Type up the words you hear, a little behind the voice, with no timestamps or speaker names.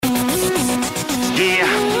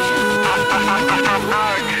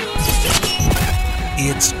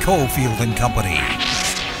It's Cofield and Company.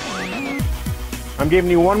 I'm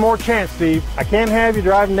giving you one more chance, Steve. I can't have you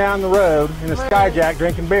driving down the road in a Skyjack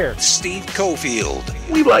drinking beer. Steve Cofield.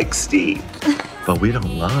 We like Steve, but we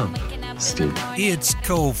don't love Steve. It's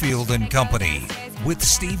Cofield and Company with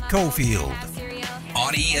Steve Cofield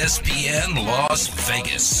on ESPN Las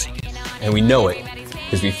Vegas. And we know it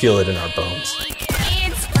because we feel it in our bones.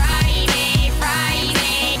 It's Friday,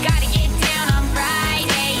 gotta get down on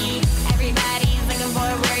Friday. Everybody's looking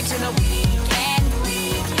forward to the weekend,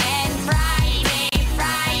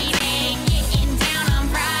 Friday, getting down on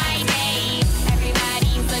Friday.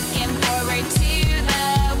 Everybody's looking forward to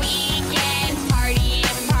the weekend, partying.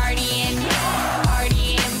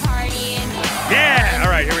 Yeah, all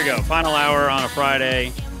right, here we go. Final hour on a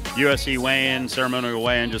Friday. USC weigh-in, ceremonial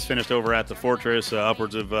weigh-in just finished over at the Fortress.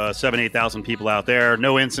 Upwards of 8,000 people out there.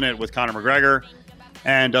 No incident with Conor McGregor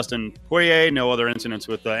and Dustin Poirier. No other incidents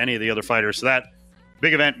with any of the other fighters. So that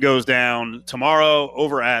big event goes down tomorrow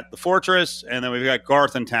over at the Fortress. And then we've got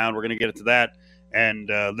Garth in town. We're going to get into that. And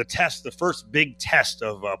the first big test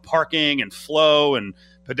of parking and flow and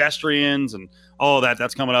pedestrians and all of that,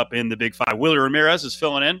 that's coming up in the Big Five. Willie Ramirez is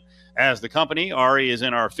filling in as the company. Ari is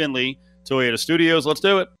in our Findlay Toyota Studios. Let's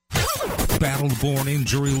do it. Battleborn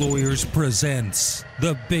Injury Lawyers presents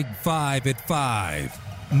the Big Five at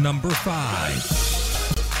 5. Number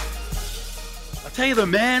 5. I'll tell you, the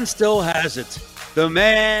man still has it.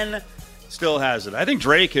 I think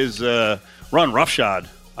Drake has run roughshod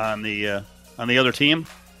on the other team,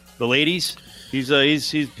 the ladies. He's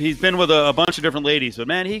been with a bunch of different ladies, but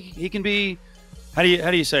man, he can be. How do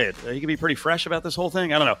you say it? He can be pretty fresh about this whole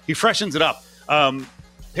thing. I don't know. He freshens it up.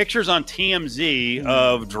 Pictures on TMZ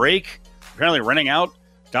of Drake apparently renting out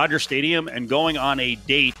Dodger Stadium and going on a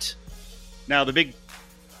date. Now, the big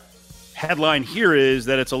headline here is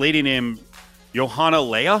that it's a lady named Johanna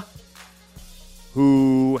Leia,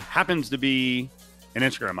 who happens to be an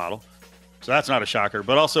Instagram model. So that's not a shocker.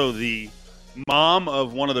 But also the mom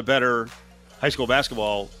of one of the better high school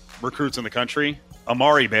basketball recruits in the country,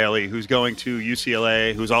 Amari Bailey, who's going to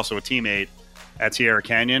UCLA, who's also a teammate at Sierra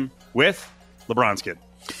Canyon with LeBron's kid.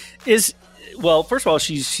 Well, first of all,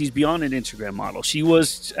 she's beyond an Instagram model. She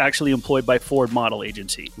was actually employed by Ford Model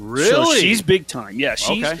Agency. Really? So she's big time. Yeah.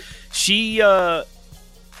 She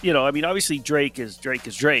obviously Drake is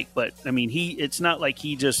Drake, but I mean, it's not like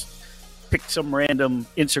he just picked some random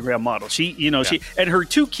Instagram model. She and her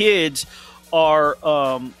two kids are,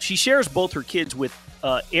 she shares both her kids with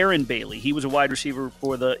Aaron Bailey. He was a wide receiver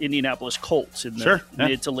for the Indianapolis Colts in the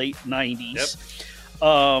mid to late 90s. Yep.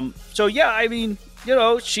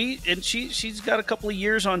 She's got a couple of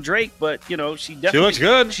years on Drake, but she looks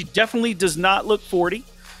good. She definitely does not look 40.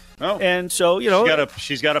 No, and so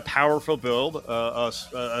she's got a powerful build,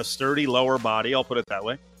 a sturdy lower body. I'll put it that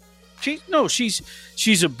way. She's a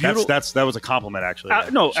beautiful. That was a compliment, actually.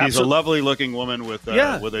 She's a lovely looking woman with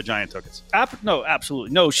a giant tuchus.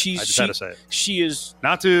 Absolutely. No, I just had to say it. She is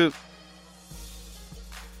not to.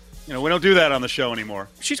 We don't do that on the show anymore.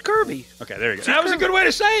 She's curvy. Okay, there you go. That was a good way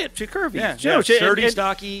to say it. She's curvy. Yeah, sturdy,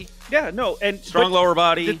 stocky. Yeah, no, and strong lower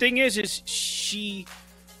body. The thing is she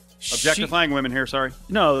objectifying women here. Sorry.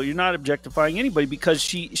 No, you're not objectifying anybody because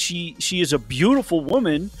she is a beautiful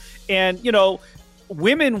woman, and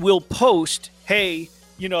women will post, hey,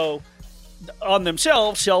 on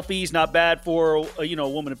themselves, selfies, not bad for a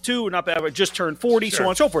woman of 2, not bad, but just turned 40, so on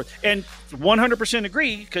and so forth. And 100%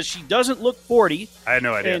 agree because she doesn't look 40. I had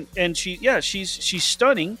no idea. And she's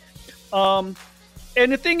stunning. And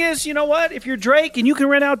the thing is, you know what? If you're Drake and you can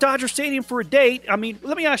rent out Dodger Stadium for a date, I mean,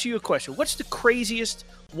 let me ask you a question. What's the craziest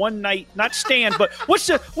one night, not stand, but what's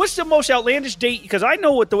the most outlandish date? Because I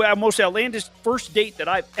know what the most outlandish first date that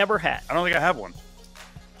I've ever had. I don't think I have one.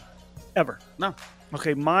 Ever? No.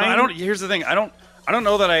 Okay, mine. No, I don't. Here's the thing. I don't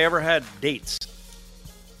know that I ever had dates.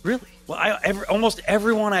 Really? Well, almost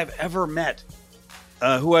everyone I've ever met,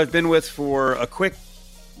 who I've been with for a quick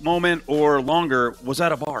moment or longer, was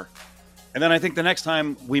at a bar, and then I think the next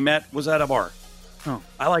time we met was at a bar. Oh,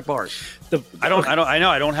 I like bars. I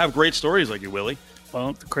don't have great stories like you, Willie.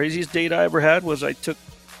 Well, the craziest date I ever had was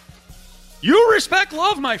You respect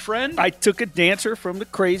love, my friend. I took a dancer from the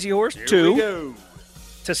Crazy Horse to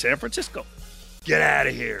San Francisco. Get out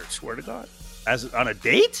of here. Swear to God. As on a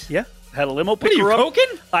date? Yeah. Had a limo pick her up. What are you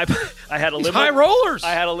coking? I had a limo. High rollers.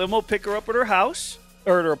 I had a limo pick her up at her house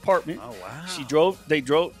or at her apartment. Oh wow. They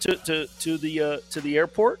drove to the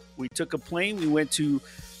airport. We took a plane. We went to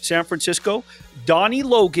San Francisco. Donnie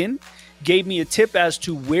Logan gave me a tip as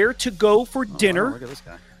to where to go for dinner. Look at this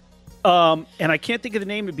guy. And I can't think of the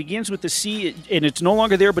name. It begins with the C, and it's no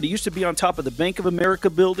longer there, but it used to be on top of the Bank of America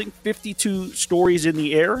building, 52 stories in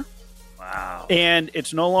the air. Wow. And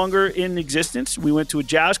it's no longer in existence. We went to a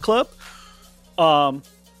jazz club.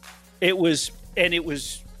 It was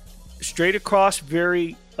straight across,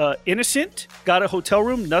 very innocent. Got a hotel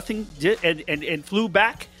room, nothing, and flew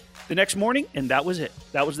back the next morning, and that was it.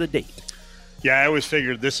 That was the date. Yeah, I always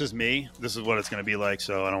figured this is me. This is what it's going to be like,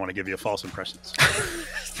 so I don't want to give you false impressions.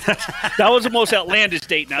 That was the most outlandish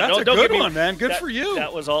date. Now, That's don't a good get me, one, man. Good for you.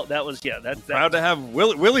 That was all. That was, yeah. Proud to have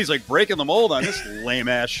Willie's like breaking the mold on this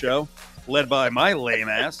lame-ass show, led by my lame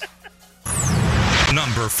ass.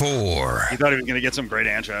 Number 4. He thought he was going to get some great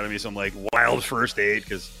answer out of me, some like wild first date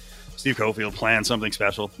because Steve Cofield planned something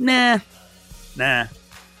special. Nah.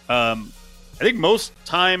 I think most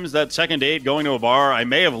times that second date going to a bar, I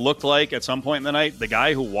may have looked like at some point in the night the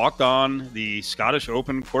guy who walked on the Scottish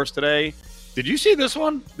Open course today. Did you see this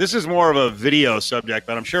one? This is more of a video subject,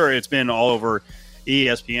 but I'm sure it's been all over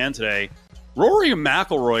ESPN today. Rory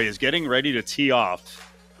McIlroy is getting ready to tee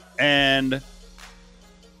off, and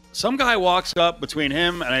some guy walks up between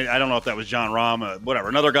him, and I don't know if that was John Rahm, whatever,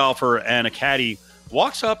 another golfer and a caddy,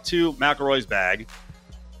 walks up to McIlroy's bag,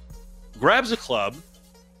 grabs a club,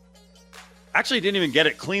 actually didn't even get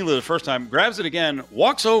it cleanly the first time, grabs it again,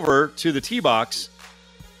 walks over to the tee box,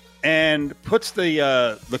 and puts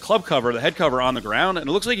the club cover, the head cover on the ground, and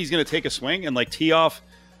it looks like he's going to take a swing and like tee off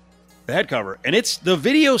the head cover. And the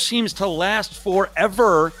video seems to last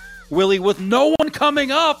forever, Willie, with no one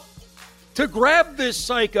coming up to grab this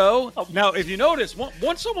psycho. Now, if you notice,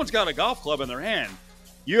 once someone's got a golf club in their hand,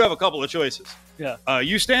 you have a couple of choices. Yeah.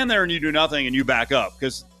 You stand there and you do nothing and you back up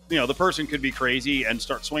because the person could be crazy and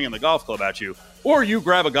start swinging the golf club at you, or you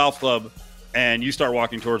grab a golf club and you start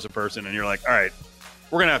walking towards the person and you're like, all right,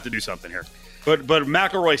 we're going to have to do something here. But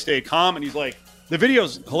McIlroy stayed calm, and he's like, the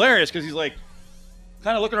video's hilarious because he's like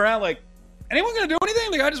kind of looking around like, anyone going to do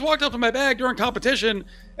anything? The guy just walked up to my bag during competition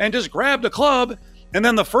and just grabbed a club. And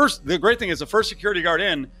then the great thing is the first security guard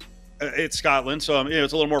in, it's Scotland, so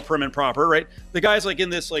it's a little more prim and proper, right? The guy's like in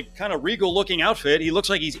this like kind of regal looking outfit. He looks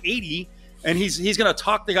like he's 80. And he's going to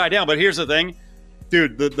talk the guy down. But here's the thing.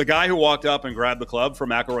 Dude, the guy who walked up and grabbed the club from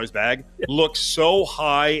McIlroy's bag looks so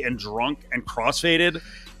high and drunk and crossfaded.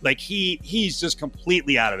 Like he's just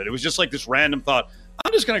completely out of it. It was just like this random thought,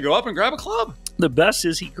 I'm just going to go up and grab a club. The best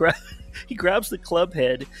is he grabs the club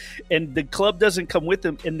head, and the club doesn't come with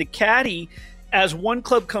him. And the caddy, as one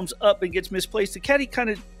club comes up and gets misplaced, the caddy kind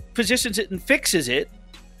of positions it and fixes it,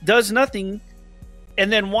 does nothing,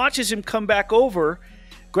 and then watches him come back over.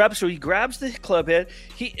 So he grabs the club head.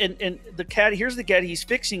 And the caddy. Here's the caddy. He's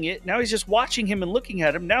fixing it. Now he's just watching him and looking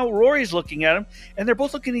at him. Now Rory's looking at him, and they're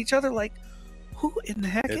both looking at each other like, "Who in the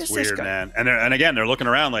heck is weird, this guy?" Man. And again, they're looking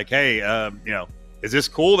around like, "Hey, is this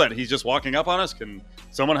cool that he's just walking up on us? Can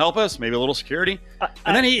someone help us? Maybe a little security?"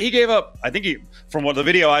 And then he gave up. I think from what the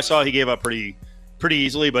video I saw, he gave up pretty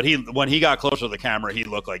easily. But when he got closer to the camera, he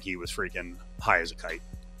looked like he was freaking high as a kite.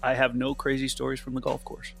 I have no crazy stories from the golf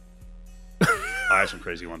course. I have some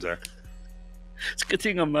crazy ones there. It's a good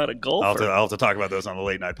thing I'm not a golfer. I'll have to talk about those on the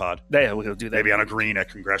late night pod. Yeah, we'll do that. Maybe on a green at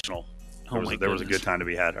Congressional. There was a good time to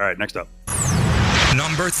be had. All right, next up.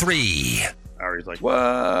 Number 3. Ari's like,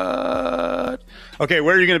 what? Okay,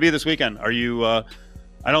 where are you going to be this weekend? Are you? I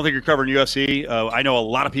don't think you're covering UFC. I know a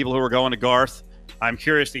lot of people who are going to Garth. I'm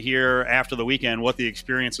curious to hear after the weekend what the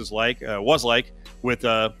experience was like with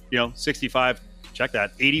 65. Check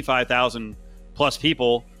that, 85,000 plus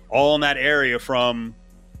people. All in that area from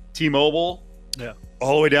T-Mobile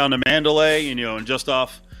all the way down to Mandalay, and just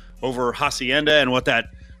off over Hacienda, and what that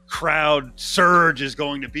crowd surge is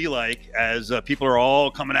going to be like as people are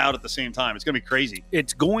all coming out at the same time. It's going to be crazy.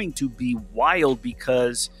 It's going to be wild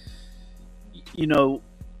because,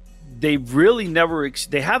 they really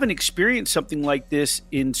they haven't experienced something like this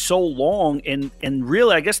in so long. And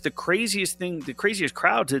really, I guess the craziest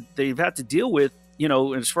crowd that they've had to deal with,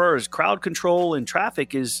 as far as crowd control and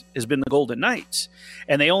traffic has been the Golden Knights,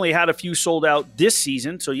 and they only had a few sold out this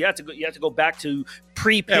season. So you have to go back to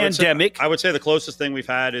pre-pandemic. I would say the closest thing we've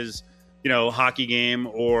had is, a hockey game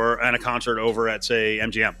and a concert over at, say,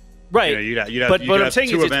 MGM. Right. You'd have but I'm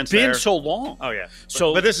saying two it's events been there. so long. Oh yeah.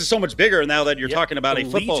 But this is so much bigger now that you're talking about a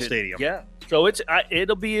football Legion. stadium. Yeah. So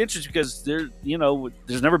it'll be interesting because there's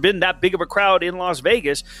never been that big of a crowd in Las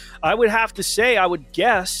Vegas. I would have to say, I would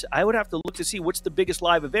have to look to see what's the biggest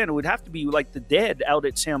live event. It would have to be like the Dead out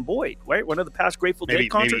at Sam Boyd, right? One of the past Grateful Dead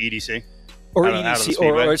concerts. Maybe EDC. or out of the EDC Speedway,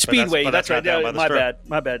 or but Speedway. that's That's right. down by the My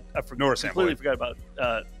Strip. bad. I North completely Sandway. forgot about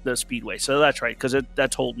the Speedway. So that's right, because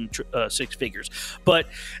that's holding six figures. But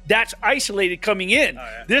that's isolated coming in. Oh,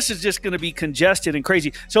 yeah. This is just going to be congested and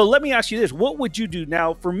crazy. So let me ask you this: what would you do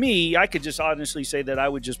now? For me, I could just honestly say that I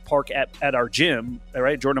would just park at our gym, all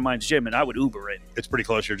right, Jordan Mines Gym, and I would Uber it It's pretty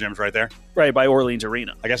close. Your gym's right there. right by Orleans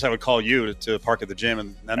Arena. I guess I would call you to park at the gym,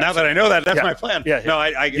 and now that I know that, that's Yeah. my plan. Yeah. No,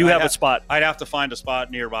 You have a spot. I'd have to find a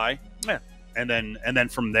spot nearby. Yeah. And then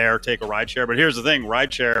from there take a ride share. But here's the thing,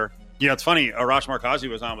 ride share. It's funny. Arash Markazi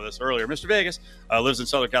was on with us earlier. Mr. Vegas lives in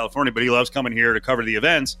Southern California, but he loves coming here to cover the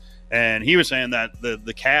events. And he was saying that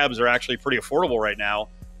the cabs are actually pretty affordable right now,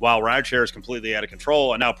 while ride share is completely out of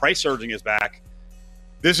control. And now price surging is back.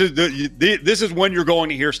 This is when you're going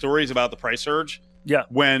to hear stories about the price surge. Yeah.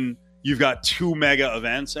 When you've got 2 mega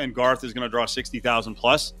events and Garth is going to draw 60,000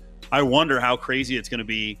 plus. I wonder how crazy it's going to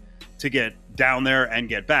be to get down there and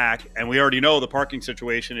get back. And we already know the parking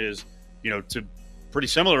situation is, to pretty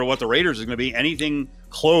similar to what the Raiders is going to be. Anything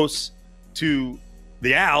close to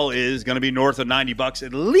the Al is going to be north of $90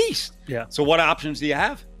 at least. Yeah. So what options do you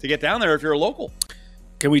have to get down there if you're a local?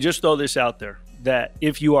 Can we just throw this out there that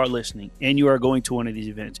if you are listening and you are going to one of these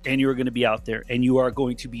events and you are going to be out there and you are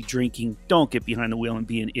going to be drinking, don't get behind the wheel and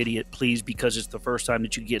be an idiot, please, because it's the first time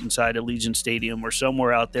that you get inside Allegiant Stadium or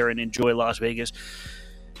somewhere out there and enjoy Las Vegas.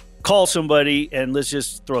 Call somebody and let's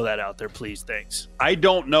just throw that out there, please. Thanks. I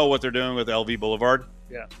don't know what they're doing with LV Boulevard.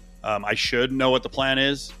 Yeah. I should know what the plan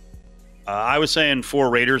is. I was saying 4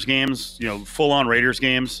 Raiders games, full-on Raiders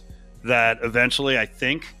games, that eventually I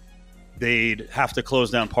think they'd have to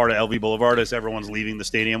close down part of LV Boulevard as everyone's leaving the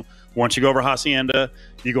stadium. Once you go over Hacienda,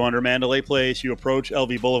 you go under Mandalay Place, you approach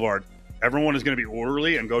LV Boulevard. Everyone is going to be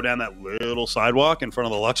orderly and go down that little sidewalk in front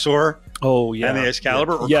of the Luxor Oh, yeah. and the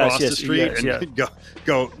Excalibur, or Yes, cross yes, the street yes, and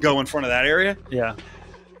go in front of that area. Yeah.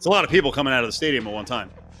 It's a lot of people coming out of the stadium at one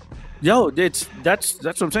time. Yo, that's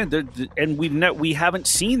what I'm saying. And we haven't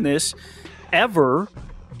seen this ever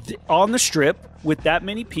on the Strip with that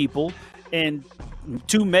many people and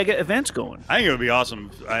 2 mega events going. I think it would be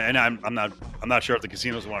awesome, and I'm not sure if the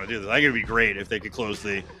casinos want to do this. I think it would be great if they could close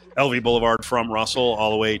the LV Boulevard from Russell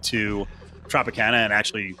all the way to Tropicana and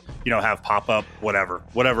actually, have pop-up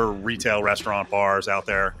whatever retail, restaurant, bars out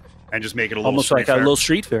there, and just make it a little Almost street like fair. a little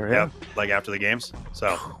street fair. Yeah. Yeah, like after the games.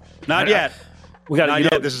 So, not yet. We got Not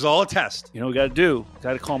yet. This is all a test. You know what we got to do?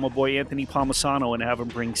 Got to call my boy Anthony Palmisano and have him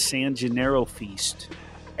bring San Gennaro Feast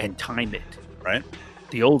and time it. Right?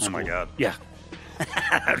 The old Oh, school. my God. Yeah.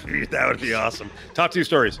 That would be awesome. Top 2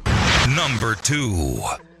 stories. Number 2.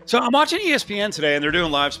 So I'm watching ESPN today, and they're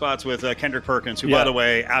doing live spots with Kendrick Perkins, who, by Yeah. the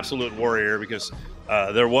way, absolute warrior, because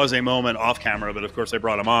there was a moment off camera, but of course they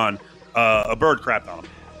brought him on. A bird crapped on him.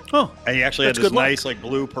 Oh, And he actually That's had this good luck. nice,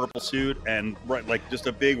 blue purple suit and just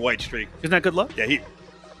a big white streak. isn't that good luck?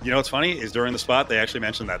 Yeah, what's funny is during the spot they actually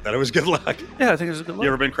mentioned that it was good luck. Yeah, I think it's a good luck. You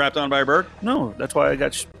ever been crapped on by a bird? No, that's why I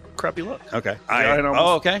got crappy luck. Okay. I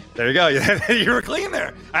almost- okay. There you go. You were clean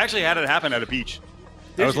there. I actually had it happen at a beach.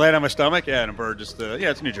 I was laying on my stomach, and a bird just,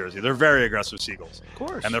 it's New Jersey. They're very aggressive seagulls. Of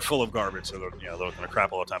course. And they're full of garbage, so they're going to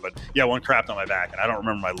crap all the time. But, yeah, one crapped on my back, and I don't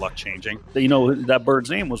remember my luck changing. That bird's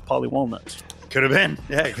name was Polly Walnuts. Could have been.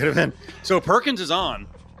 Yeah, it could have been. So Perkins is on,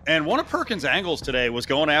 and one of Perkins' angles today was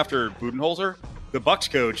going after Budenholzer, the Bucks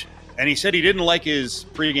coach, and he said he didn't like his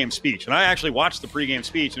pregame speech. And I actually watched the pregame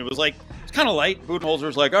speech, and it was it's kind of light.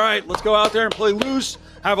 Budenholzer's like, all right, let's go out there and play loose,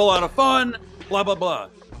 have a lot of fun, blah, blah, blah.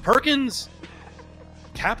 Perkins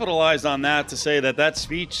capitalized on that to say that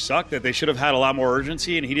speech sucked, that they should have had a lot more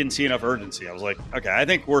urgency, and he didn't see enough urgency. I was like, okay, I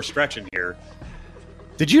think we're stretching here.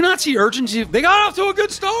 Did you not see urgency? They got off to a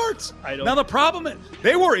good start. Now the problem is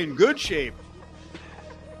they were in good shape.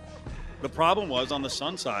 The problem was on the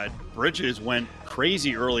Sun side, Bridges went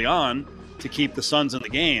crazy early on to keep the Suns in the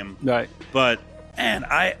game. Right. But man,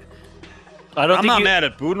 I'm don't not mad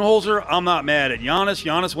at Budenholzer. I'm not mad at Giannis.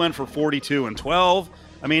 Giannis went for 42 and 12.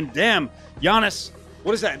 I mean, damn, Giannis.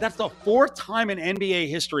 What is that? That's the 4th time in NBA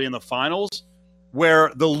history in the finals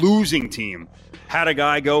where the losing team had a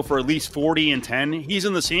guy go for at least 40 and 10. He's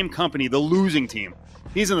in the same company, the losing team.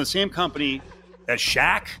 He's in the same company as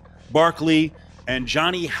Shaq, Barkley, and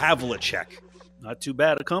Johnny Havlicek. Not too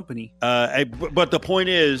bad a company. But the point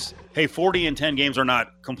is, hey, 40 and 10 games are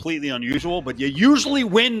not completely unusual, but you usually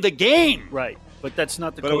win the game. Right. But that's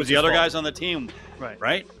not the But it was the other coach's guys fault. on the team, Right.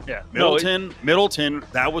 right? Yeah. Middleton,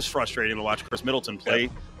 that was frustrating to watch Chris Middleton play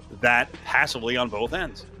that passively on both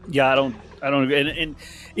ends. Yeah, I don't. And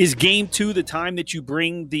is game 2 the time that you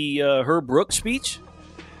bring the Herb Brooks speech?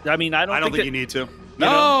 I mean, I don't think you need to.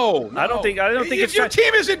 know, No, I don't think if it's your time-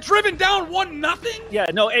 team isn't driven down 1-0. Yeah,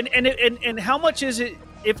 no, and how much is it?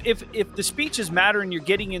 if the speeches matter and you're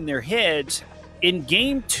getting in their heads in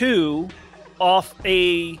game 2 off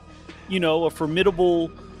a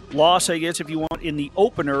formidable loss, I guess, if you want, in the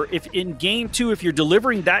opener, if in game 2, if you're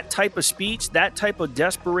delivering that type of speech, that type of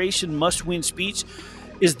desperation must-win speech,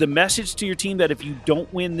 is the message to your team that if you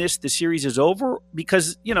don't win this, the series is over?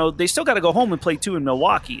 Because, they still got to go home and play 2 in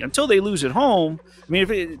Milwaukee. Until they lose at home, I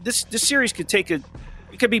mean, this series could it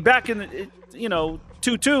could be back in,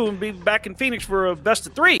 2-2 and be back in Phoenix for a best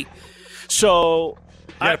of 3. So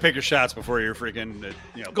you got to pick your shots before you're freaking,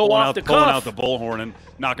 pulling out the bullhorn and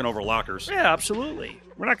knocking over lockers. Yeah, absolutely.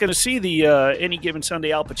 We're not going to see the Any Given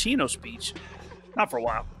Sunday Al Pacino speech. Not for a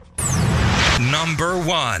while. Number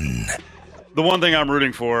 1. The one thing I'm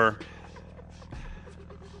rooting for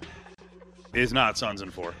is not Suns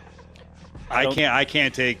in 4. I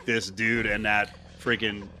can't take this dude and that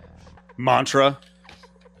freaking mantra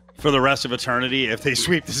for the rest of eternity if they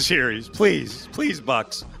sweep the series. Please,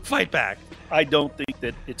 Bucks, fight back. I don't think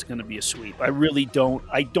that it's going to be a sweep. I really don't.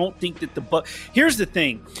 I don't think that the Bucks. Here's the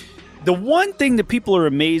thing. The one thing that people are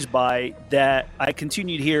amazed by that I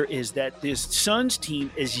continue to hear is that this Suns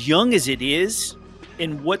team, as young as it is,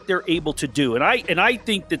 and what they're able to do. And I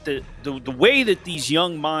think that the way that these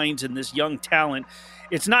young minds and this young talent,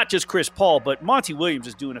 it's not just Chris Paul, but Monty Williams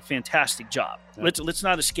is doing a fantastic job. Yeah. Let's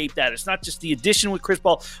not escape that. It's not just the addition with Chris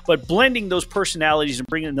Paul, but blending those personalities and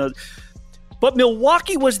bringing those. But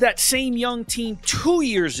Milwaukee was that same young team 2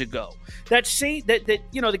 years ago. That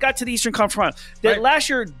they got to the Eastern Conference Final. That last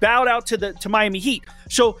year bowed out to Miami Heat.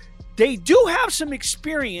 So they do have some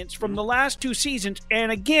experience from the last 2 seasons.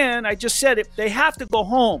 And again, I just said it, they have to go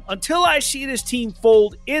home. Until I see this team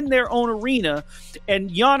fold in their own arena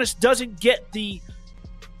and Giannis doesn't get the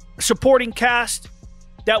supporting cast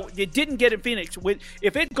that it didn't get in Phoenix.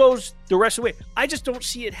 If it goes the rest of the way, I just don't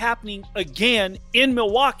see it happening again in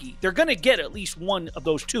Milwaukee. They're going to get at least one of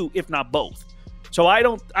those 2, if not both. So I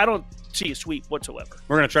don't see a sweep whatsoever.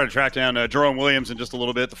 We're going to try to track down Jerome Williams in just a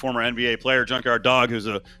little bit, the former NBA player, Junkyard Dog, who's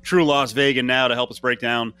a true Las Vegan now, to help us break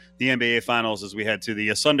down the NBA Finals as we head to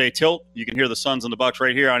the Sunday tilt. You can hear the Suns and the Bucks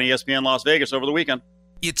right here on ESPN Las Vegas over the weekend.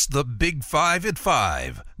 It's the Big 5 at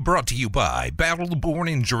 5, brought to you by Battle-Born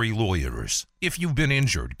Injury Lawyers. If you've been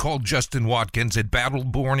injured, call Justin Watkins at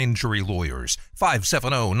Battle-Born Injury Lawyers,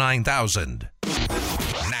 570-9000.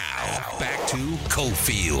 Now, back to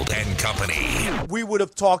Cofield and Company. We would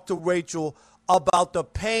have talked to Rachel about the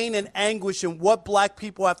pain and anguish and what black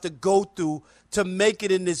people have to go through to make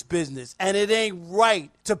it in this business. And it ain't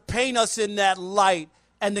right to paint us in that light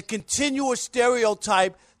and the continuous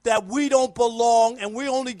stereotype that we don't belong and we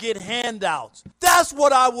only get handouts. That's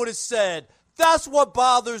what I would have said. That's what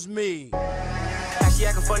bothers me. A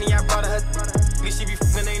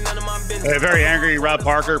very angry Rob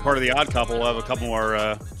Parker, part of the Odd Couple. We'll have a couple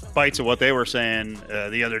more bites of what they were saying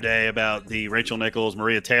the other day about the Rachel Nichols,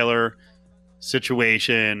 Maria Taylor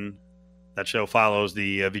situation. That show follows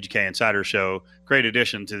the VGK Insider show. Great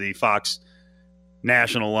addition to the Fox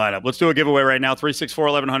national lineup. Let's do a giveaway right now.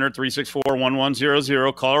 364-1100,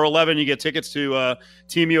 364-1100. Caller 11, you get tickets to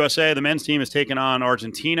Team USA. The men's team is taking on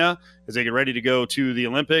Argentina as they get ready to go to the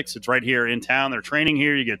Olympics. It's right here in town. They're training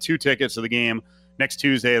here. You get 2 tickets to the game next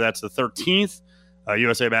Tuesday. That's the 13th.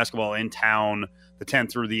 USA basketball in town the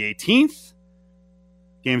 10th through the 18th.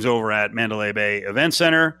 Game's over at Mandalay Bay Event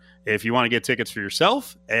Center. If you want to get tickets for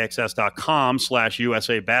yourself,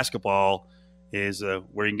 AXS.com/USA basketball is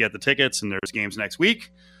where you can get the tickets, and there's games next week.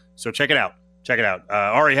 So check it out.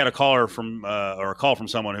 Ari had a call from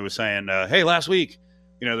someone who was saying, hey, last week,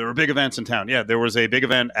 there were big events in town. Yeah, there was a big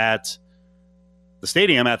event at the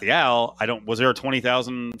stadium at the Al. Was there a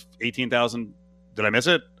 20,000, 18,000, did I miss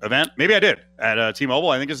it, event? Maybe I did, at T-Mobile.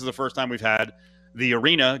 I think this is the first time we've had the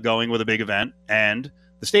arena going with a big event and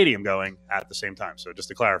the stadium going at the same time. So just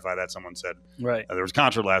to clarify that, someone said right. There was a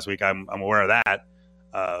concert last week. I'm aware of that.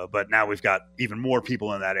 But now we've got even more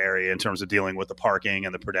people in that area in terms of dealing with the parking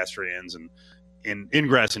and the pedestrians and in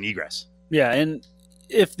ingress and egress. Yeah, and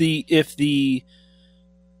if the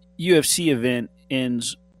UFC event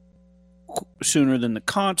ends sooner than the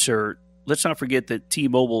concert, let's not forget that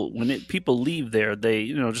T-Mobile, when people leave there, they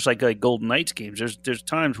just like Golden Knights games. There's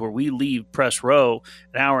times where we leave press row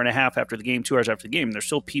an hour and a half after the game, 2 hours after the game, and there's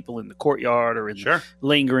still people in the courtyard or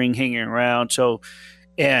lingering, hanging around. So,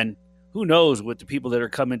 and who knows what the people that are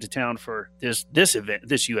coming to town for this event,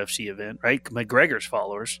 this UFC event, right? McGregor's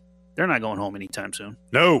followers, they're not going home anytime soon.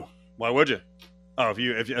 No, why would you? Oh,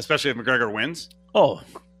 if especially if McGregor wins. Oh,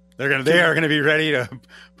 they are gonna be ready to.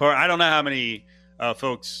 I don't know how many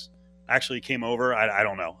folks actually came over. I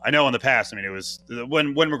don't know. I know in the past. I mean, it was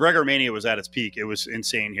when McGregor Mania was at its peak. It was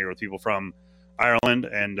insane here with people from Ireland,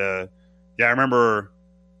 and I remember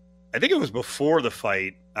I think it was before the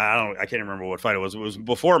fight. I can't remember what fight it was. It was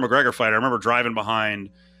before a McGregor fight. I remember driving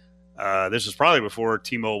behind. This was probably before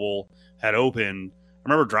T-Mobile had opened. I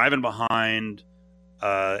remember driving behind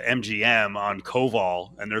MGM on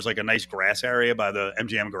Koval, and there's like a nice grass area by the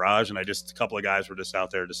MGM garage, and a couple of guys were just out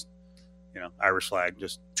there, just Irish flag,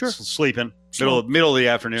 just sleeping, middle of the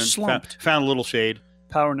afternoon. Found a little shade.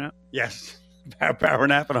 Power nap. Yes, power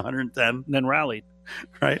nap at 110, and then rallied.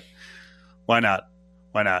 Right? Why not?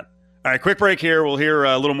 All right, quick break here. We'll hear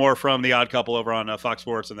a little more from the Odd Couple over on Fox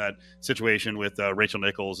Sports and that situation with Rachel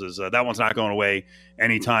Nichols. That one's not going away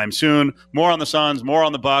anytime soon. More on the Suns, more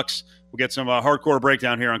on the Bucks. We'll get some hardcore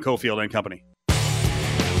breakdown here on Cofield and Company.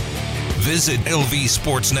 Visit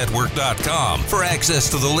lvsportsnetwork.com for access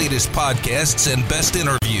to the latest podcasts and best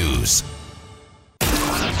interviews.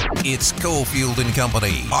 It's Cofield and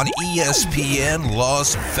Company on ESPN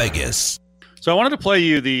Las Vegas. So I wanted to play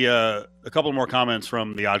you a couple more comments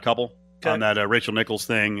from the Odd Couple on that Rachel Nichols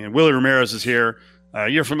thing. And Willie Ramirez is here.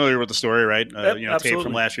 You're familiar with the story, right? Tape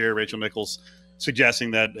from last year, Rachel Nichols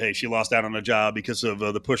suggesting that, hey, she lost out on a job because of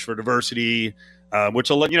the push for diversity,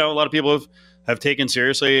 which a lot of people have taken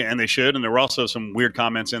seriously, and they should. And there were also some weird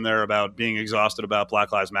comments in there about being exhausted about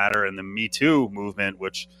Black Lives Matter and the Me Too movement,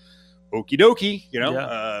 which okie dokie,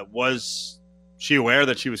 was she aware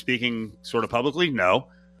that she was speaking sort of publicly? No.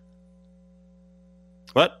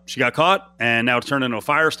 But she got caught, and now it's turned into a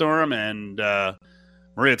firestorm. And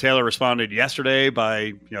Maria Taylor responded yesterday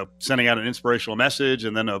by sending out an inspirational message,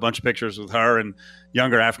 and then a bunch of pictures with her and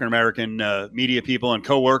younger African American media people and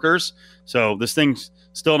coworkers. So this thing's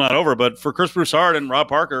still not over. But for Chris Broussard and Rob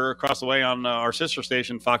Parker across the way on our sister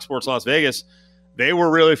station, Fox Sports Las Vegas, they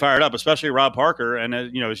were really fired up, especially Rob Parker. And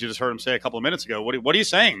as you just heard him say a couple of minutes ago, what are you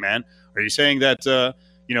saying, man? Are you saying that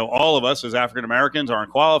all of us as African Americans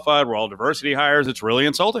aren't qualified? We're all diversity hires. It's really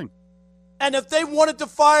insulting. And if they wanted to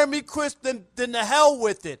fire me, Chris, then the hell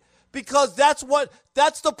with it, because that's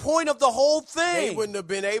the point of the whole thing. They wouldn't have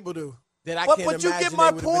been able to. But you get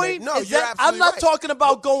my point? No, I'm not talking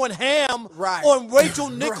about going ham on Rachel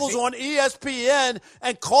Nichols on ESPN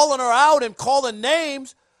and calling her out and calling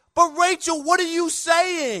names. But Rachel, what are you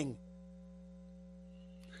saying?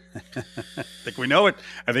 I think we know it.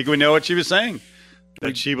 I think we know what she was saying.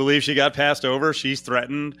 That she believes she got passed over. She's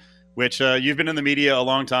threatened, which you've been in the media a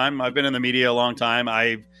long time. I've been in the media a long time.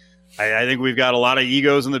 I think we've got a lot of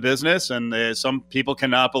egos in the business, and some people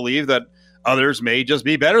cannot believe that others may just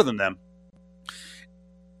be better than them.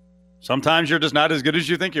 Sometimes you're just not as good as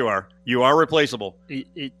you think you are. You are replaceable.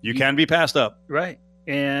 You can be passed up. Right.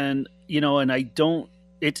 And, and I don't,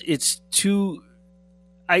 it's too,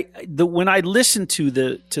 when I listen to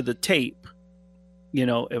the tape,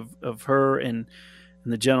 of her and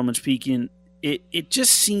the gentleman speaking, it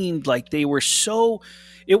just seemed like they were so,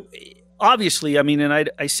 obviously, I mean, and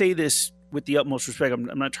I say this with the utmost respect.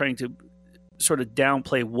 I'm not trying to sort of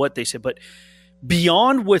downplay what they said, but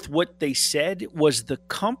beyond with what they said was the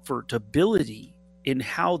comfortability in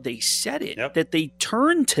how they said it, that they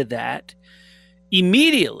turned to that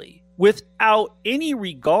immediately without any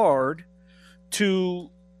regard to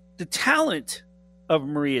the talent of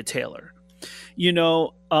Maria Taylor.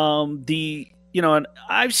 And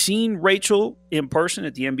I've seen Rachel in person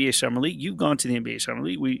at the NBA Summer League. You've gone to the NBA Summer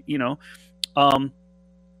League. I don't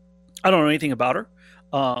know anything about her.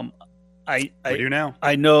 I do now.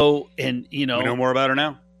 I know, and we know more about her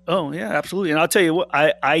now. Oh yeah, absolutely. And I'll tell you what,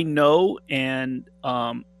 I know and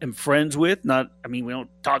am friends with. We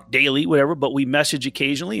don't talk daily, whatever, but we message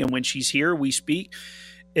occasionally. And when she's here, we speak.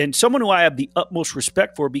 And someone who I have the utmost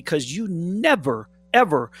respect for, because you never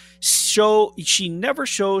ever she never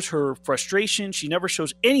shows her frustration. She never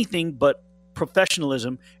shows anything but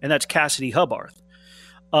professionalism, and that's Cassidy Hubbarth.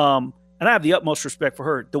 And I have the utmost respect for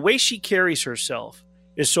her. The way she carries herself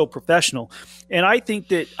is so professional. And I think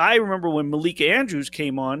that I remember when Malika Andrews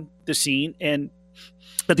came on the scene and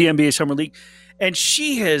at the NBA Summer League, and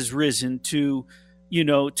she has risen to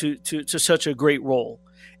such a great role.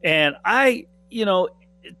 And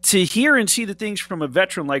to hear and see the things from a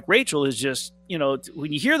veteran like Rachel is just,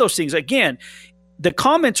 when you hear those things, again, the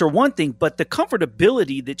comments are one thing, but the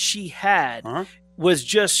comfortability that she had was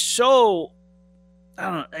just so, I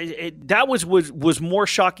don't know, that was more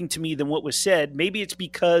shocking to me than what was said. Maybe it's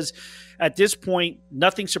because at this point,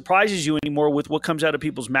 nothing surprises you anymore with what comes out of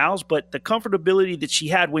people's mouths, but the comfortability that she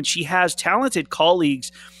had when she has talented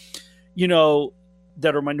colleagues,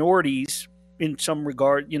 that are minorities in some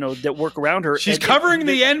regard, that work around her. She's covering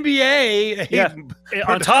the NBA. Yeah.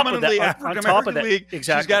 On top of that, African-American league.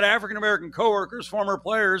 Exactly. She's got African-American coworkers, former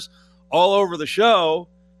players all over the show.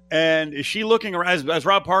 And is she looking around, as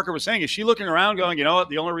Rob Parker was saying, is she looking around going, you know what,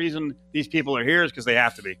 the only reason these people are here is because they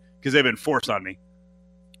have to be. because they've been forced on me.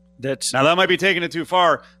 Now that might be taking it too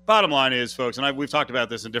far. Bottom line is, folks, and we've talked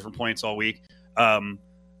about this in different points all week.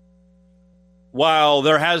 While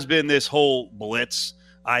there has been this whole blitz,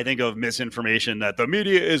 I think, of misinformation that the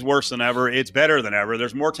media is worse than ever, it's better than ever.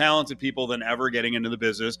 There's more talented people than ever getting into the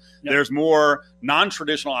business. Yep. There's more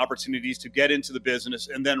non-traditional opportunities to get into the business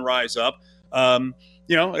and then rise up. It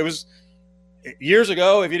was years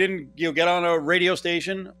ago, if you didn't get on a radio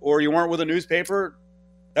station or you weren't with a newspaper,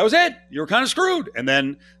 that was it. You were kind of screwed. And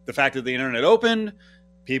then the fact that the internet opened,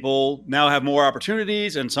 people now have more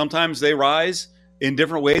opportunities, and sometimes they rise in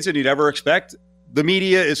different ways than you'd ever expect. The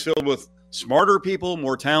media is filled with smarter people,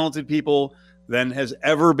 more talented people than has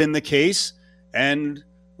ever been the case. And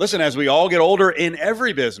listen, as we all get older in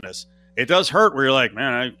every business, it does hurt where you're like,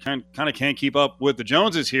 man, I kind of can't keep up with the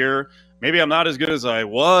Joneses here. Maybe I'm not as good as I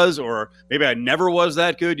was, or maybe I never was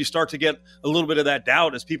that good. You start to get a little bit of that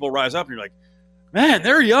doubt as people rise up, and you're like, man,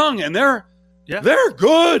 they're young and they're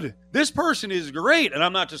good. This person is great. And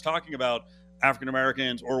I'm not just talking about African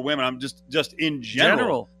Americans or women. I'm just in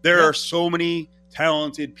general. There are so many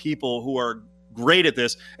talented people who are great at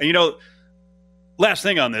this. And, last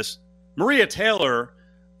thing on this, Maria Taylor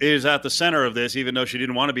is at the center of this, even though she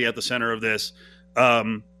didn't want to be at the center of this.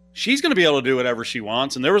 She's going to be able to do whatever she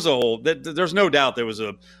wants. And there was there's no doubt there was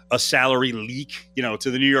a salary leak,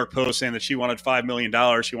 to the New York Post saying that she wanted $5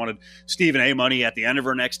 million. She wanted Stephen A. money at the end of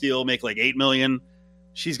her next deal, make like $8 million.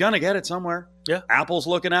 She's going to get it somewhere. Yeah. Apple's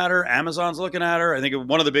looking at her. Amazon's looking at her. I think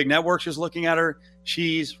one of the big networks is looking at her.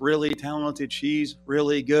 She's really talented. She's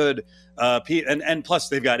really good. And plus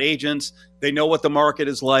they've got agents. They know what the market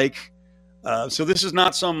is like. So this is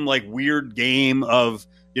not some like weird game of,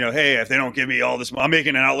 hey, if they don't give me all this, I'm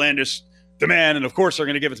making an outlandish demand, and of course they're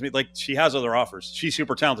going to give it to me. Like, she has other offers. She's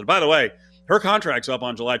super talented. By the way, her contract's up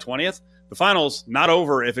on July 20th. The final's not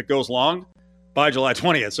over if it goes long by July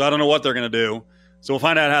 20th. So I don't know what they're going to do. So we'll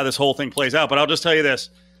find out how this whole thing plays out. But I'll just tell you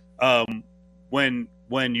this. When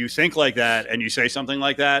you think like that and you say something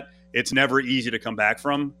like that, it's never easy to come back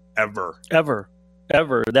from, ever.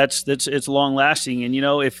 That's it's long lasting. And,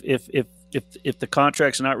 if the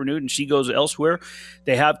contract's not renewed and she goes elsewhere,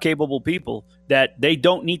 they have capable people that they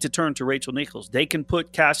don't need to turn to Rachel Nichols. They can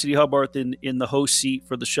put Cassidy Hubbarth in the host seat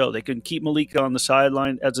for the show. They can keep Malika on the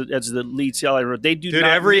sideline as the lead sideline. They do. Dude,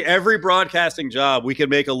 every broadcasting job, we could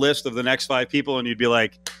make a list of the next 5 people, and you'd be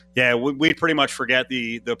like, yeah, we'd pretty much forget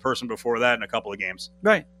the person before that in a couple of games.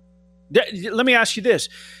 Right. Let me ask you this: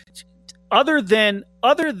 other than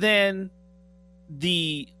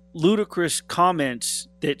the ludicrous comments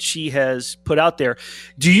that she has put out there,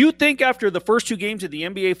 do you think after the first 2 games of the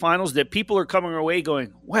NBA Finals that people are coming away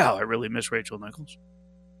going, wow, I really miss Rachel Nichols?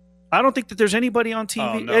 I don't think that there's anybody on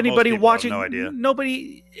TV, anybody watching. No idea.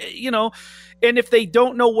 Nobody, and if they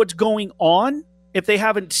don't know what's going on, if they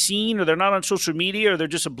haven't seen, or they're not on social media, or they're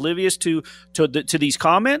just oblivious to these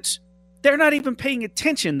comments, they're not even paying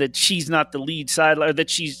attention that she's not the lead sideline, that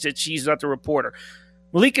she's not the reporter.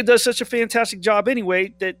 Malika does such a fantastic job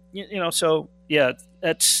anyway that, so yeah,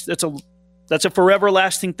 that's a forever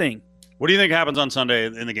lasting thing. What do you think happens on Sunday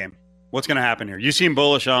in the game? What's going to happen here? You seem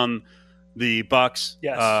bullish on the Bucks.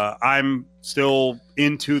 Yes. I'm still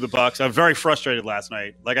into the Bucks. I was very frustrated last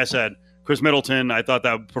night. Like I said, Chris Middleton, I thought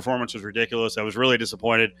that performance was ridiculous. I was really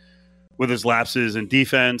disappointed with his lapses on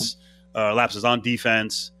defense. I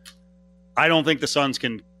don't think the Suns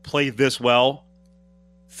can play this well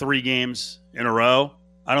 3 games in a row.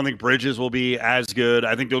 I don't think Bridges will be as good.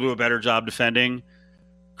 I think they'll do a better job defending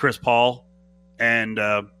Chris Paul. And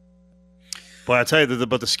but I tell you,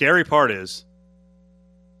 but the scary part is,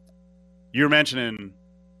 you're mentioning,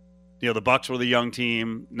 the Bucks were the young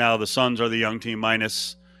team. Now the Suns are the young team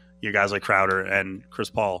minus you guys like Crowder and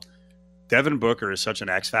Chris Paul. Devin Booker is such an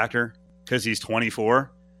X factor because he's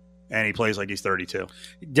 24 and he plays like he's 32.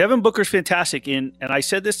 Devin Booker's fantastic. And I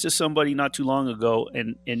said this to somebody not too long ago.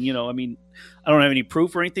 And I don't have any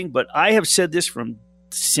proof or anything, but I have said this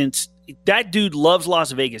since that dude loves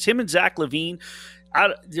Las Vegas. Him and Zach LaVine,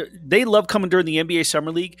 they love coming during the NBA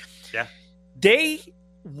Summer League. Yeah. They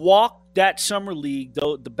walk that Summer League,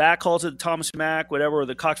 though, the back halls of the Thomas Mack, whatever, or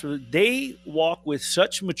the Cox, they walk with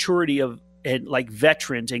such maturity and like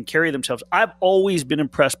veterans and carry themselves. I've always been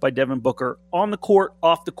impressed by Devin Booker on the court,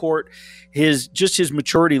 off the court, his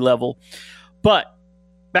maturity level. But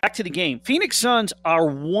back to the game. Phoenix Suns are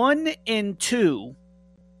 1-2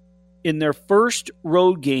 in their first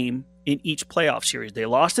road game in each playoff series. They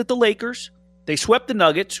lost at the Lakers. They swept the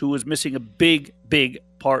Nuggets, who was missing a big, big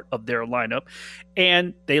part of their lineup.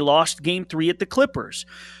 And they lost Game 3 at the Clippers.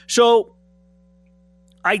 So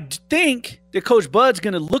I think that Coach Bud's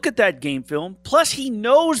going to look at that game film. Plus, he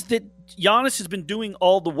knows that Giannis has been doing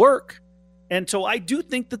all the work. And so I do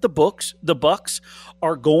think that the Bucks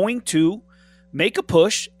are going to make a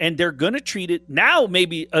push, and they're going to treat it now.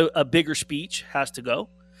 Maybe a bigger speech has to go.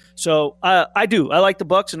 So I do. I like the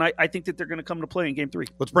Bucks, and I think that they're going to come to play in Game 3.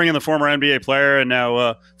 Let's bring in the former NBA player and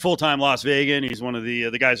now full-time Las Vegan. He's one of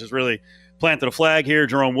the guys who's really planted a flag here.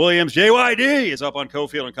 Jerome Williams, JYD, is up on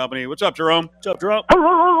Cofield and Company. What's up, Jerome? What's up, Jerome?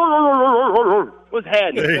 What's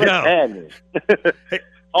happening? What's happening?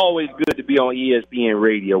 Always good to be on ESPN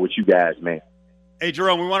Radio with you guys, man. Hey,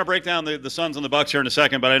 Jerome, we want to break down the Suns and the Bucks here in a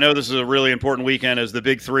second, but I know this is a really important weekend as the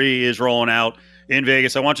Big Three is rolling out in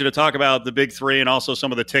Vegas. I want you to talk about the Big Three and also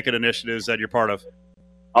some of the ticket initiatives that you're part of.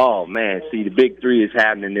 Oh, man. See, the Big Three is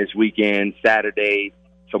happening this weekend, Saturday,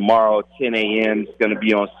 tomorrow, 10 a.m. It's going to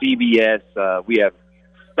be on CBS. We have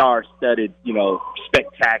star-studded,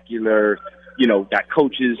 spectacular, got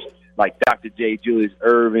coaches like Dr. J. Julius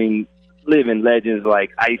Irving, living legends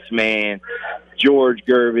like Iceman, George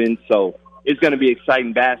Gervin. So it's going to be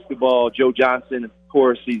exciting basketball. Joe Johnson, of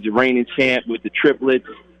course, he's the reigning champ with the triplets.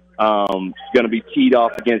 Going to be teed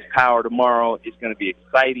off against Power tomorrow. It's going to be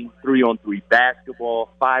exciting. 3-on-3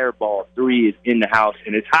 basketball. Fireball 3 is in the house,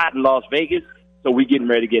 and it's hot in Las Vegas, so we're getting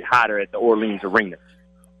ready to get hotter at the Orleans Arena.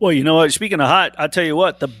 Well, you know what? Speaking of hot, I'll tell you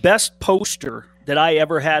what. The best poster that I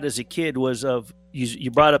ever had as a kid was of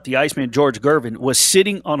you brought up the Iceman, George Gervin, was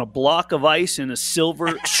sitting on a block of ice in a silver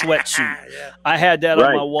sweatsuit. I had that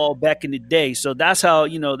on my wall back in the day. So that's how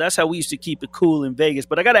we used to keep it cool in Vegas.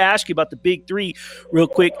 But I got to ask you about the Big Three real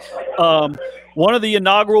quick. One of the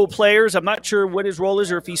inaugural players, I'm not sure what his role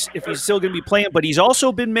is or if he's still going to be playing, but he's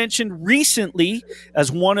also been mentioned recently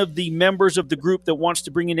as one of the members of the group that wants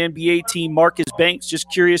to bring an NBA team, Marcus Banks.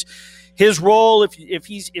 Just curious his role, if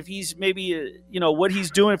he's maybe what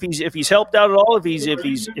he's doing, if he's helped out at all, if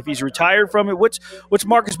he's retired from it. What's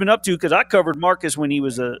Marcus been up to? Because I covered Marcus when he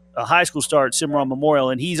was a high school star at Cimarron Memorial,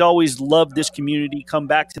 and he's always loved this community, come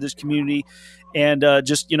back to this community, and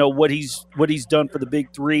just what he's done for the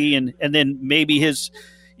Big Three, and then maybe his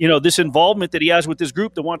this involvement that he has with this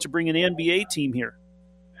group that wants to bring an NBA team here.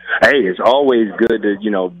 Hey, it's always good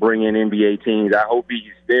to, bring in NBA teams. I hope he's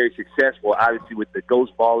very successful, obviously, with the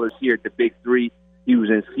Ghost Ballers here at the Big Three. He was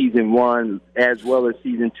in Season 1 as well as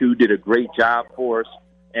Season 2, did a great job for us.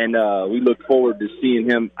 And we look forward to seeing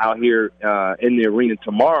him out here in the arena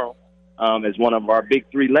tomorrow as one of our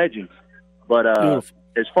Big Three legends. But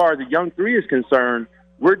as far as the Young Three is concerned,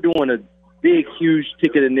 we're doing a big, huge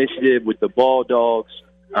ticket initiative with the Ball Dogs,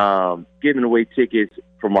 giving away tickets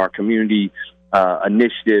from our community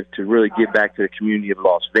initiative to really give back to the community of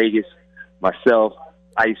Las Vegas. Myself,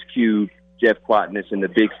 Ice Cube, Jeff Quatness, and the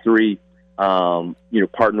Big Three,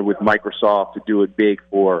 partner with Microsoft to do it big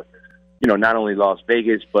for, not only Las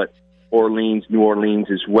Vegas, but Orleans, New Orleans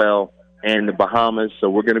as well, and the Bahamas. So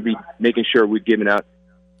we're going to be making sure we're giving out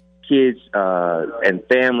kids and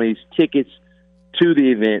families tickets to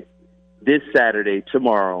the event this Saturday,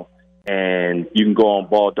 tomorrow, and you can go on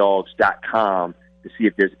balldogs.com to see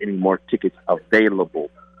if there's any more tickets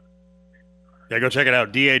available. Yeah, go check it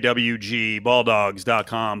out. DAWG,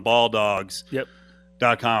 balldogs.com,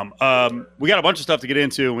 balldogs.com. We got a bunch of stuff to get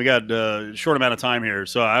into, and we got a short amount of time here.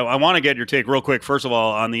 So I want to get your take real quick, first of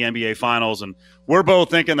all, on the NBA Finals. And we're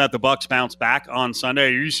both thinking that the Bucks bounce back on Sunday.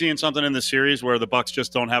 Are you seeing something in this series where the Bucks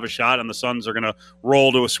just don't have a shot and the Suns are going to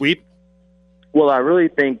roll to a sweep? Well, I really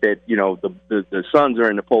think that, the Suns are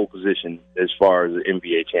in the pole position as far as the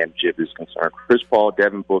NBA championship is concerned. Chris Paul,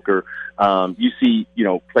 Devin Booker, you see,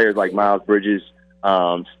 players like Miles Bridges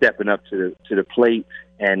stepping up to the plate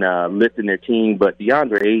and lifting their team. But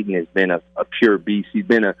DeAndre Ayton has been a pure beast. He's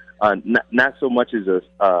been not so much as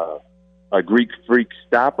a Greek freak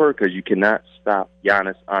stopper, because you cannot stop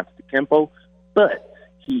Giannis Antetokounmpo, but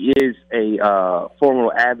he is a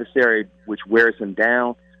formidable adversary, which wears him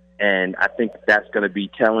down. And I think that's going to be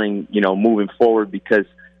telling, moving forward, because,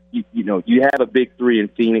 you have a Big Three in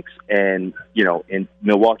Phoenix, and, in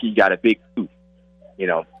Milwaukee, you got a Big Two.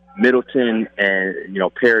 Middleton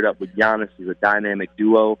and, paired up with Giannis is a dynamic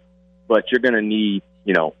duo. But you're going to need,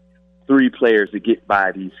 3 players to get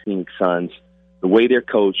by these Phoenix Suns. The way they're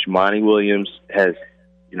coached, Monty Williams has,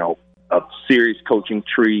 a serious coaching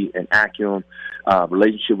tree and acumen,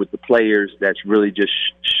 relationship with the players that's really just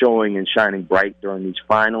showing and shining bright during these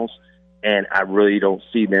finals. And I really don't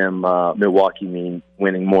see them, Milwaukee,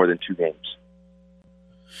 winning more than 2 games.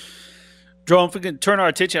 Jerome, if we can turn our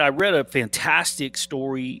attention, I read a fantastic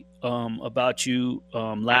story about you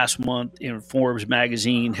last month in Forbes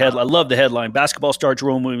magazine. I love the headline. Basketball star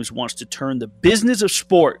Jerome Williams wants to turn the business of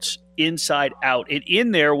sports inside out. And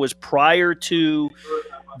in there was prior to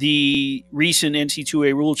the recent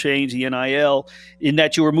NC2A rule change, the NIL, in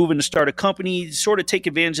that you were moving to start a company, sort of take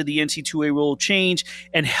advantage of the NC2A rule change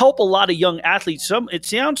and help a lot of young athletes. It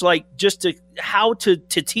sounds like just how to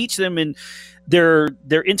teach them in their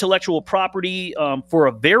intellectual property for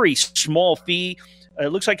a very small fee. It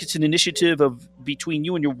looks like it's an initiative between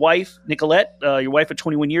you and your wife, Nicolette, your wife of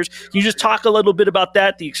 21 years. Can you just talk a little bit about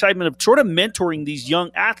that, the excitement of sort of mentoring these young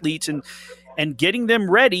athletes and getting them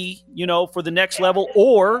ready, for the next level,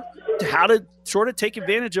 or how to sort of take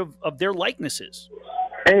advantage of their likenesses?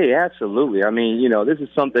 Hey, absolutely. I mean, this is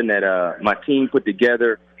something that my team put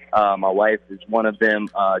together. My wife is one of them,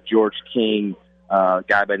 George King, a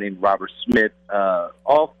guy by the name of Robert Smith,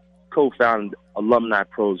 all co-founded Alumni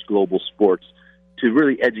Pros Global Sports to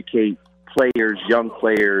really educate players, young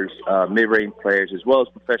players, mid-range players, as well as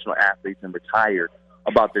professional athletes and retired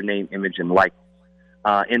about their name, image, and likeness.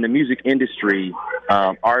 In the music industry,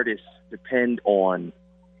 artists depend on,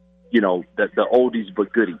 the oldies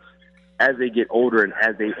but goodies. As they get older and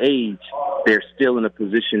as they age, they're still in a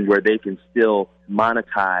position where they can still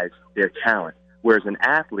monetize their talent. Whereas an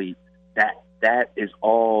athlete, that is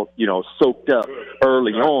all, soaked up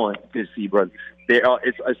early on. Good to see, brother.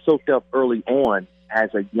 It's soaked up early on as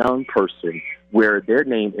a young person, where their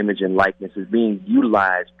name, image, and likeness is being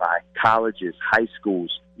utilized by colleges, high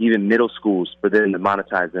schools, even middle schools, for them to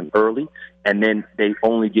monetize them early, and then they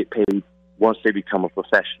only get paid once they become a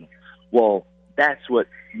professional. Well, that's what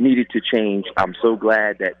needed to change. I'm so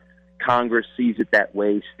glad that Congress sees it that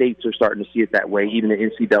way. States are starting to see it that way. Even the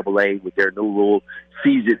NCAA, with their new rule,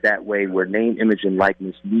 sees it that way, where name, image, and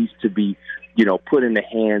likeness needs to be, put in the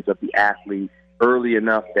hands of the athlete early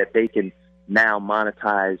enough that they can now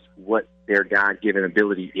monetize what their God-given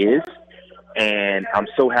ability is. And I'm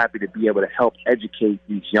so happy to be able to help educate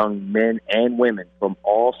these young men and women from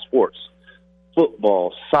all sports: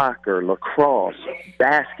 football, soccer, lacrosse,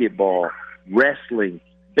 basketball, wrestling,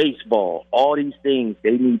 baseball. All these things,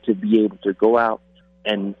 they need to be able to go out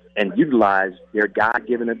and utilize their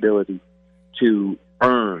God-given ability to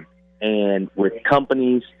earn. And with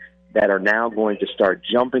companies that are now going to start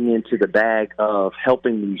jumping into the bag of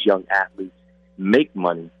helping these young athletes make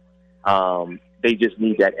money, they just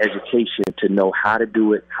need that education to know how to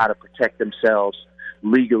do it, how to protect themselves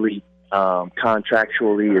legally,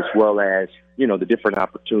 contractually, as well as, the different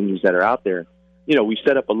opportunities that are out there. We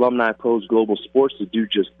set up Alumni Pros Global Sports to do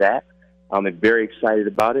just that. I'm very excited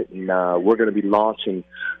about it, and we're going to be launching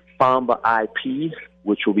Famba IP,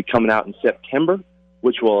 which will be coming out in September,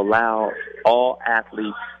 which will allow all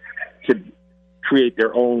athletes to create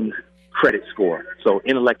their own credit score. So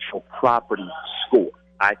intellectual property score,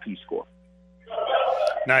 IP score.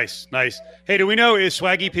 Nice. Hey, do we know, is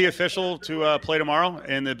Swaggy P official to play tomorrow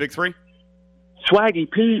in the Big Three? Swaggy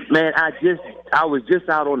P, man, I was just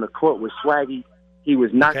out on the court with Swaggy. He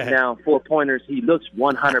was knocking down 4-pointers. He looks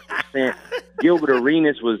 100%. Gilbert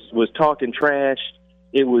Arenas was talking trash.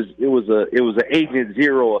 It was an Agent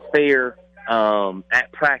Zero affair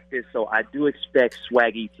at practice. So I do expect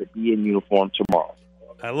Swaggy to be in uniform tomorrow.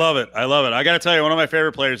 I love it. I got to tell you, one of my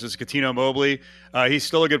favorite players is Katino Mobley. He's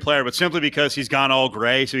still a good player, but simply because he's gone all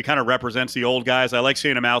gray, so he kind of represents the old guys. I like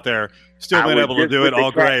seeing him out there, still being able to do it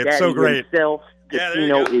all gray. It's so great.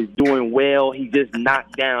 Katino is doing well. He just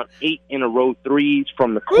knocked down 8 in a row threes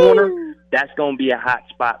from the corner. Woo! That's going to be a hot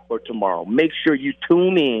spot for tomorrow. Make sure you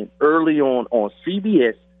tune in early on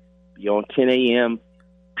CBS, be on 10 a.m.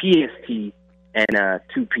 PST and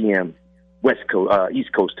 2 p.m.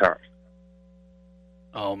 East Coast time.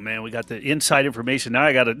 Oh man, we got the inside information. Now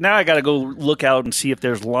I gotta go look out and see if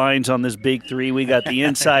there's lines on this Big Three. We got the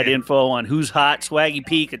inside info on who's hot, Swaggy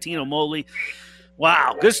P, Katino Mobley.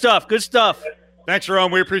 Wow, good stuff. Thanks,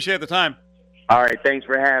 Jerome. We appreciate the time. All right, thanks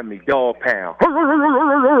for having me. Dog pound.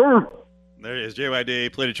 There it is.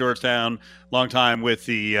 JYD, played at Georgetown, long time with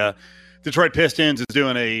the Detroit Pistons, is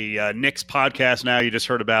doing a Knicks podcast now. You just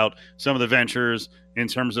heard about some of the ventures in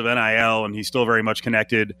terms of NIL, and he's still very much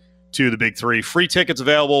connected to the Big Three. Free tickets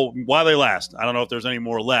available while they last. I don't know if there's any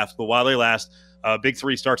more left, but while they last, Big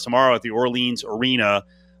Three starts tomorrow at the Orleans Arena.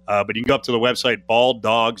 But you can go up to the website,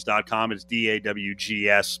 balddogs.com. It's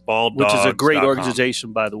DAWGS, balddogs.com. Which is a great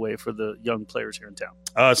organization, by the way, for the young players here in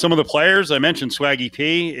town. Some of the players, I mentioned Swaggy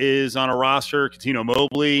P is on a roster, Katino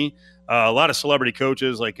Mobley, a lot of celebrity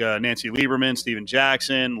coaches like Nancy Lieberman, Steven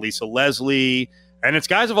Jackson, Lisa Leslie, and it's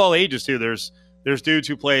guys of all ages, too. There's dudes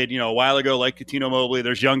who played, a while ago like Katino Mobley.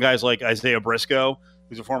 There's young guys like Isaiah Briscoe,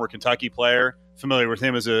 who's a former Kentucky player. Familiar with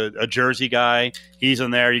him as a Jersey guy. He's in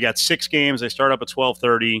there. You got 6 games. They start up at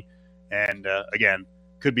 12:30. And, again,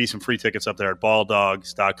 could be some free tickets up there at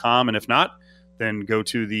balldogs.com. And if not, then go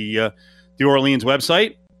to the Orleans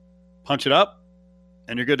website, punch it up,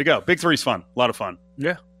 and you're good to go. Big Three's fun, a lot of fun.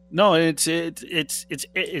 Yeah, no, it's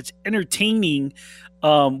entertaining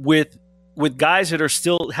with guys that are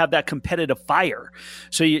still have that competitive fire.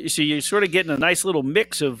 So you're sort of getting a nice little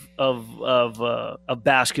mix of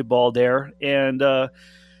basketball there, and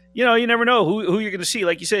you never know who you're going to see.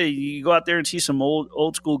 Like you say, you go out there and see some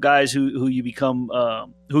old school guys who you become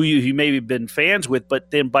who you maybe been fans with, but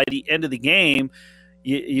then by the end of the game,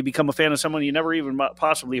 you become a fan of someone you never even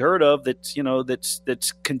possibly heard of.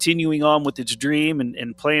 That's continuing on with its dream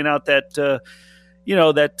and playing out that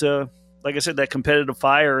like I said, that competitive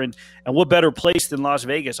fire, and what better place than Las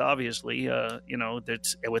Vegas? Obviously,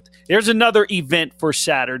 there's another event for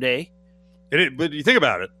Saturday. But you think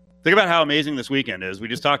about it. Think about how amazing this weekend is. We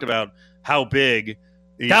just talked about how big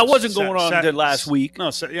that wasn't going on last week.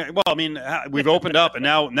 No, well, I mean, we've opened up, and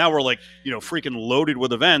now we're like freaking loaded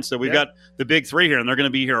with events. That we've got the big three here, and they're going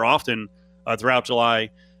to be here often throughout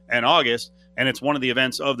July and August, and it's one of the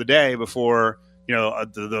events of the day before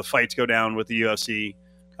the fights go down with the UFC.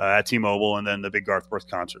 At T-Mobile, and then the big Garth Brooks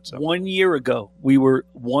concert. So 1 year ago, we were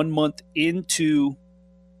 1 month into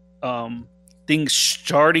things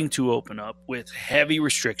starting to open up with heavy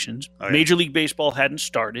restrictions. Oh, yeah. Major League Baseball hadn't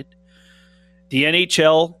started. The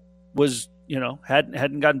NHL was,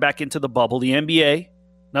 hadn't gotten back into the bubble. The NBA,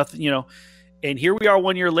 nothing, And here we are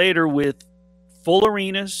 1 year later with full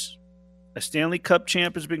arenas. A Stanley Cup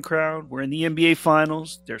champ has been crowned. We're in the NBA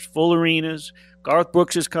Finals. There's full arenas. Garth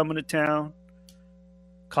Brooks is coming to town.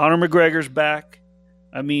 Conor McGregor's back.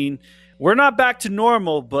 I mean, we're not back to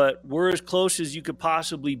normal, but we're as close as you could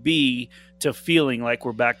possibly be to feeling like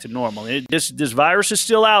we're back to normal. This virus is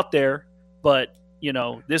still out there, but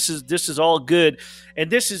this is all good, and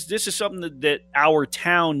this is something that our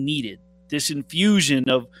town needed. This infusion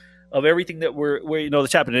of everything that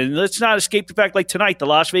that's happening, and let's not escape the fact, like tonight, the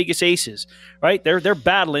Las Vegas Aces, right? They're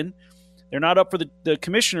battling. They're not up for the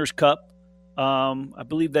Commissioner's Cup. I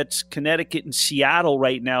believe that's Connecticut and Seattle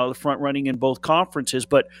right now, the front running in both conferences.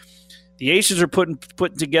 But the Aces are putting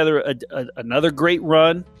together another great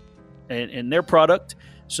run in their product.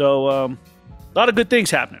 So a lot of good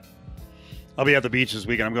things happening. I'll be at the beach this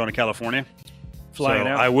weekend. I'm going to California. Flying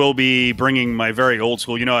out. I will be bringing my very old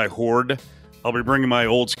school. I hoard. I'll be bringing my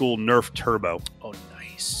old school Nerf Turbo. Oh,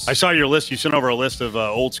 nice. I saw your list. You sent over a list of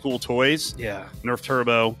old school toys. Yeah. Nerf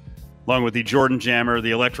Turbo. Along with the Jordan Jammer, the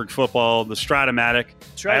electric football, the Stratomatic.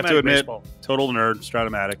 I have to admit, baseball. Total nerd,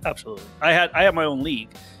 Stratomatic. Absolutely. I had my own league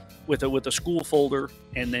with a school folder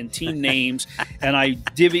and then team names, and I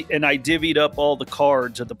divvied up all the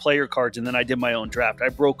cards, the player cards, and then I did my own draft. I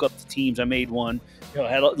broke up the teams. I made one.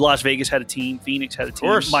 Las Vegas had a team. Phoenix had a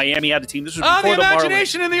team. Miami had a team. This was before the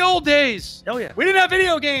imagination in the old days. Oh yeah. We didn't have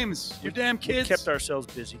video games. You damn kids. We kept ourselves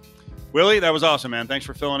busy. Willie, that was awesome, man. Thanks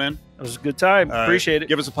for filling in. It was a good time. Appreciate it.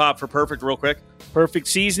 Give us a pop for Perfect real quick. Perfect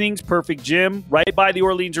Seasonings, Perfect Gym, right by the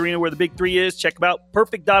Orleans Arena where the Big Three is. Check them out.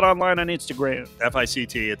 Perfect.online on Instagram.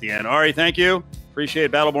 FICT at the end. All right, thank you.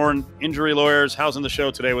 Appreciate Battleborn Injury Lawyers housing the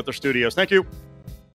show today with their studios. Thank you.